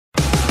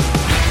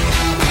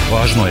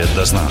Važno je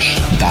da znaš.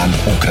 Dan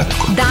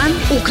ukratko. Dan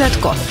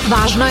ukratko.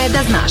 Važno je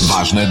da znaš.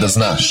 Važno je da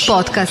znaš.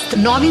 Podcast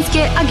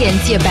novinske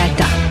agencije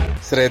Beta.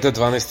 Sreda,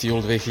 12.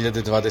 jul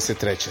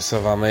 2023. Sa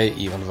vama je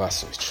Ivan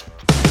Vasović.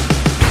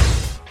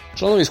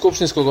 Članovi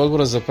Skupštinskog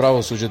odbora za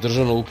pravosuđe,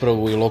 državnu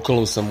upravu i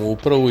lokalnu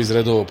samoupravu iz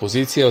redova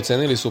opozicije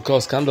ocenili su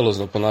kao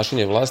skandalozno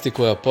ponašanje vlasti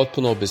koja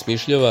potpuno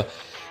obesmišljava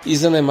i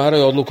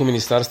zanemaruje odluku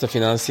Ministarstva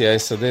finansija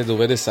SAD da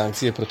uvede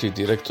sankcije protiv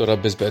direktora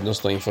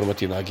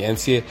Bezbednosno-informativne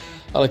agencije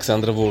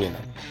Aleksandra Vulina.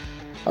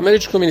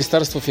 Američko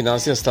ministarstvo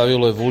finansija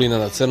stavilo je Vulina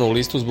na crnu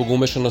listu zbog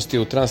umešanosti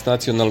u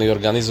transnacionalni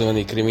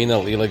organizovani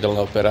kriminal, ilegalne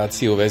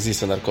operacije u vezi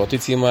sa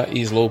narkoticima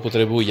i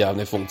zloupotrebu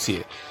javne funkcije.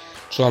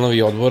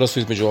 Članovi odbora su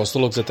između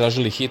ostalog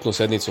zatražili hitnu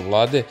sednicu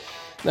vlade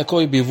na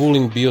kojoj bi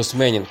Vulin bio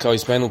smenjen, kao i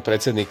smenu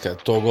predsednika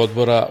tog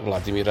odbora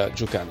Vladimira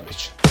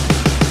Đukanovića.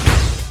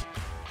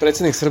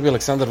 Predsednik Srbije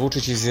Aleksandar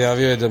Vučić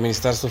izjavio je da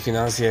Ministarstvo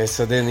finansija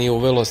SAD nije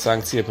uvelo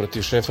sankcije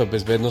protiv šefa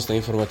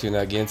Bezbednosno-informativne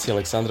agencije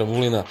Aleksandra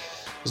Vulina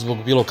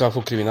zbog bilo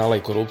kakvog kriminala i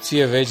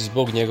korupcije, već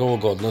zbog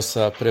njegovog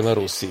odnosa prema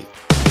Rusiji.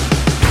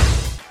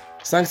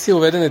 Sankcije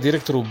uvedene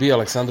direktoru BIA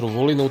Aleksandru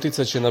Vulinu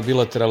uticaće na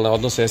bilateralne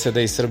odnose SAD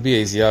i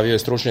Srbije, izjavio je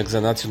stručnjak za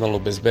nacionalnu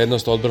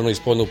bezbednost, odbranu i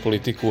spoljnu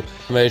politiku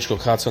Američkog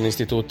Hudson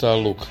instituta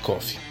Luke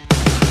Coffey.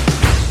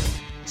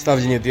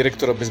 Stavljanje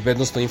direktora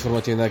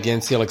Bezbednosno-informativne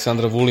agencije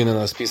Aleksandra Vulina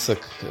na spisak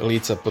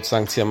lica pod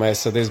sankcijama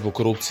SAD zbog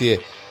korupcije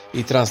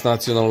i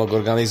transnacionalnog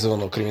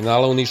organizovanog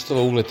kriminala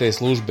uništava ugled te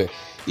službe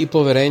i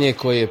poverenje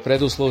koje je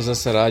preduslov za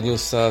saradnju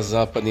sa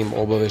zapadnim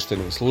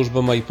obaveštenim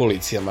službama i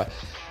policijama,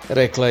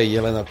 rekla je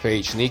Jelena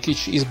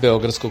Pejić-Nikić iz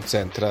Beogradskog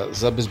centra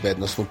za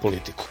bezbednosnu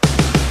politiku.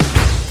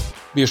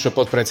 Bivša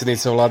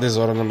potpredsednica vlade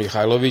Zorana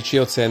Mihajlović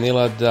je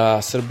ocenila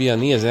da Srbija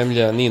nije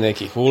zemlja ni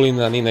nekih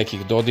Vulina, ni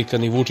nekih Dodika,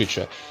 ni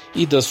Vučića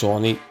i da su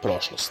oni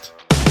prošlost.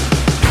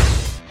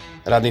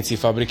 Radnici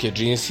fabrike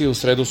džinsi u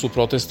sredu su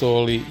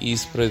protestovali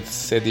ispred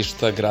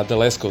sedišta grada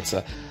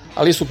Leskovca,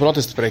 ali su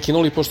protest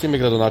prekinuli pošto im je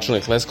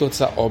gradonačelnik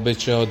Leskovca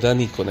obećao da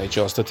niko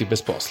neće ostati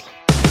bez posla.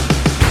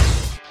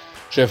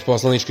 Šef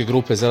poslaničke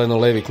grupe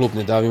Zeleno-levi klub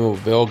Ne davimo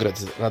Beograd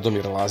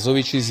Radomir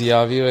Lazović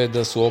izjavio je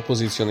da su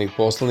opozicioni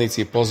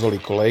poslanici pozvali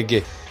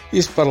kolege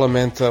iz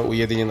parlamenta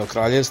Ujedinjenog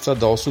kraljevstva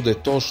da osude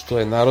to što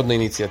je narodna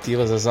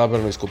inicijativa za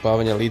zabranu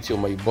iskopavanja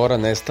litijuma i bora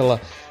nestala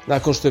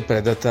nakon što je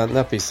predata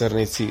na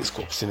pisarnici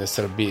Skupštine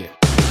Srbije.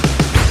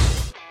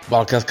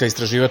 Balkanska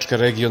istraživačka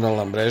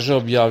regionalna mreža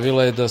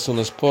objavila je da su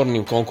na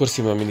spornim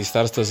konkursima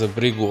Ministarstva za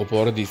brigu o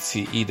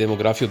porodici i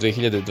demografiju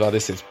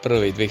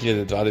 2021. i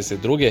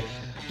 2022.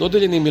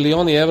 dodeljeni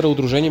milioni evra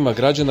udruženjima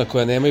građana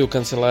koja nemaju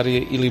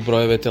kancelarije ili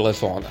brojeve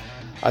telefona,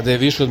 a da je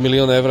više od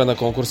miliona evra na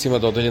konkursima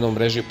dodeljeno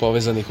mreži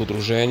povezanih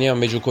udruženja,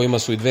 među kojima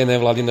su i dve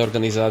nevladine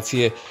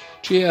organizacije,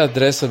 čija je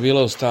adresa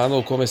bila u stanu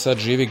u kome sad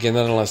živi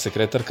generalna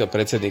sekretarka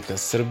predsednika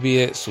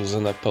Srbije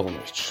Suzana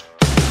Paunović.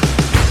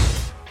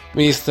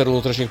 Ministar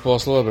unutrašnjih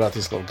poslova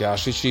Bratislav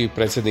Gašić i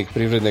predsednik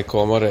Privredne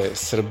komore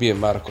Srbije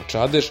Marko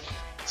Čadež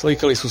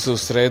slikali su se u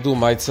sredu u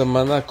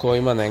majicama na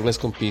kojima na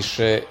engleskom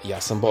piše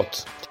 "Ja sam bot".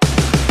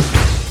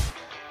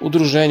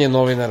 Udruženje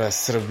novinara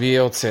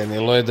Srbije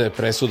ocenilo je da je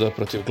presuda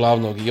protiv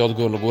glavnog i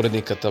odgovornog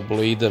urednika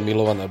tabloida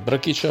Milovana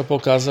Brkića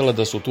pokazala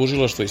da su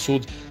tužilaštvo i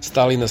sud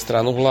stali na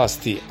stranu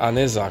vlasti, a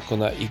ne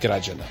zakona i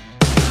građana.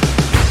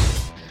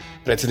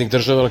 Predsednik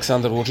države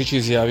Aleksandar Vučić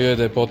izjavio je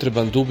da je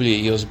potreban dublji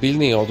i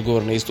ozbiljniji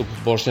odgovor na istup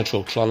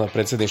bošnjačkog člana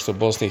predsedništva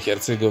Bosne i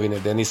Hercegovine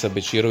Denisa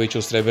Bećirovića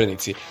u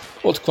Srebrenici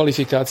od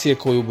kvalifikacije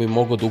koju bi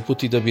mogao da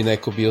uputi da bi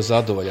neko bio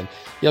zadovoljan.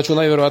 Ja ću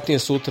najverovatnije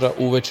sutra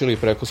uveče ili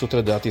preko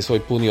sutra dati svoj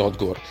puni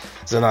odgovor.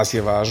 Za nas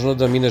je važno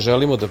da mi ne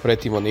želimo da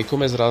pretimo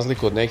nikome za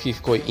razliku od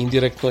nekih koji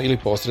indirektno ili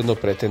posredno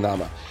prete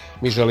nama.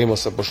 Mi želimo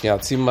sa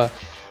Bošnjacima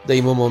da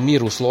imamo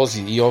mir u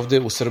slozi i ovde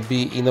u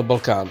Srbiji i na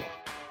Balkanu,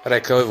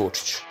 rekao je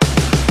Vučić.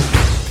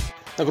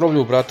 Na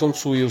groblju u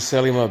Bratuncu i u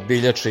selima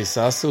Biljače i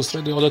Sase u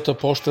sredu je odata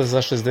pošta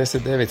za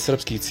 69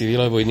 srpskih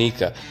civila i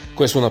vojnika,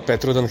 koje su na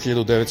Petrodan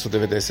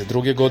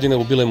 1992. godine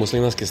ubile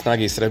muslimanske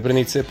snage iz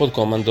Srebrenice pod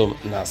komandom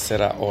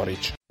Nasera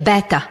Orića.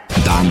 Beta.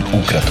 Dan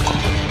ukratko.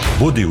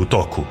 Budi u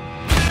toku.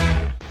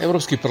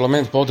 Evropski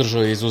parlament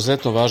podržao je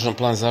izuzetno važan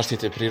plan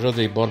zaštite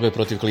prirode i borbe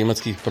protiv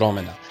klimatskih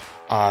promena,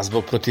 a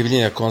zbog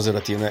protivljenja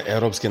konzervativne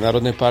Europske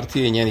narodne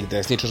partije i njenih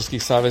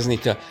desničarskih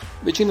saveznika,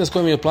 većina s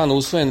kojom je plan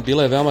usvojen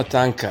bila je veoma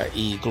tanka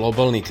i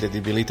globalni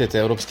kredibilitet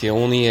Europske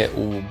unije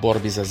u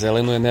borbi za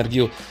zelenu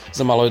energiju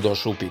za malo je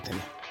došao u pitanje.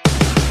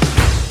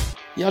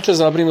 Jača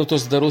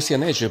zabrinutost da Rusija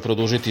neće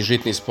produžiti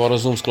žitni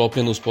sporazum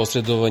sklopljen uz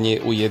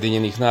posredovanje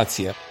Ujedinjenih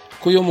nacija,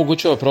 koji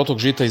omogućava protok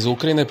žita iz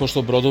Ukrajine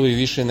pošto brodovi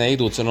više ne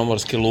idu u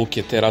crnomorske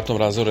luke te ratom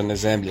razorene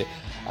zemlje,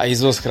 a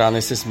izvoz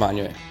hrane se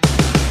smanjuje.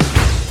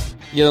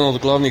 Jedan od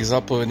glavnih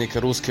zapovednika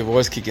ruske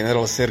vojske,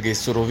 general Sergej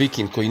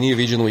Surovikin, koji nije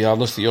viđen u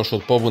javnosti još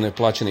od pobune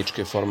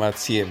plaćeničke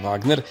formacije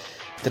Wagner,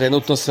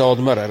 trenutno se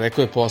odmara,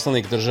 rekao je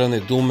poslanik državne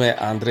dume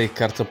Andrej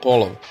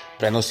Kartapolov,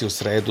 prenosi u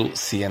sredu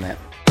CNN.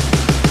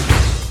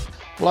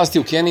 Vlasti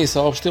u Keniji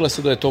saopštile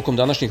su da je tokom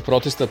današnjih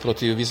protesta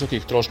protiv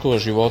visokih troškova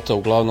života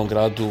u glavnom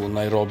gradu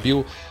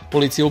Nairobiju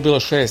policija ubila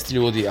 6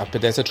 ljudi, a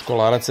 50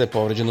 školaraca je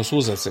povređeno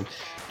suzavcem,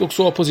 dok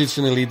su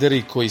opozicioni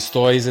lideri koji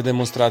stoje iza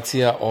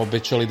demonstracija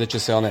obećali da će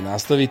se one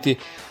nastaviti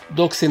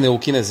dok se ne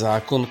ukine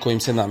zakon kojim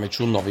se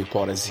nameću novi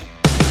porezi.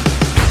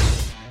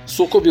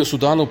 Sukobi u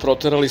Sudanu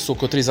proterali su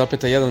oko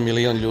 3,1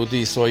 milion ljudi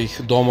iz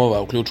svojih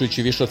domova,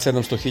 uključujući više od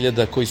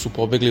 700.000 koji su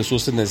pobegli u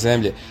susedne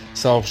zemlje,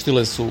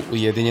 saopštile su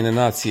Ujedinjene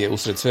nacije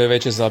usred sve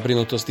veće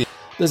zabrinutosti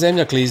da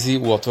zemlja klizi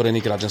u otvoreni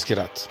građanski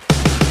rat.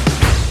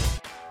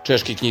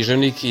 Češki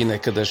književnik i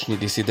nekadašnji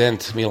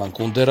disident Milan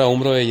Kundera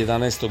umro je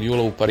 11.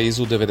 jula u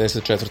Parizu u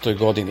 94.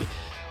 godini,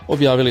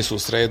 objavili su u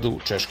sredu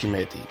češki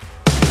mediji.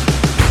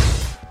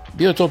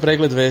 Bio je to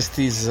pregled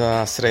vesti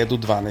za sredu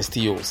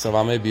 12. jul. Sa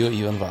vama je bio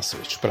Ivan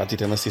Vasović.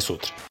 Pratite nas i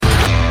sutra.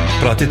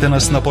 Pratite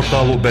nas na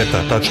portalu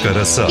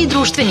beta.rs I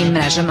društvenim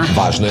mrežama.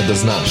 Važno je da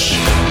znaš.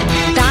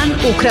 Dan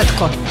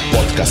ukratko.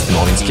 Podcast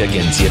novinske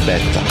agencije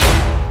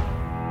Beta.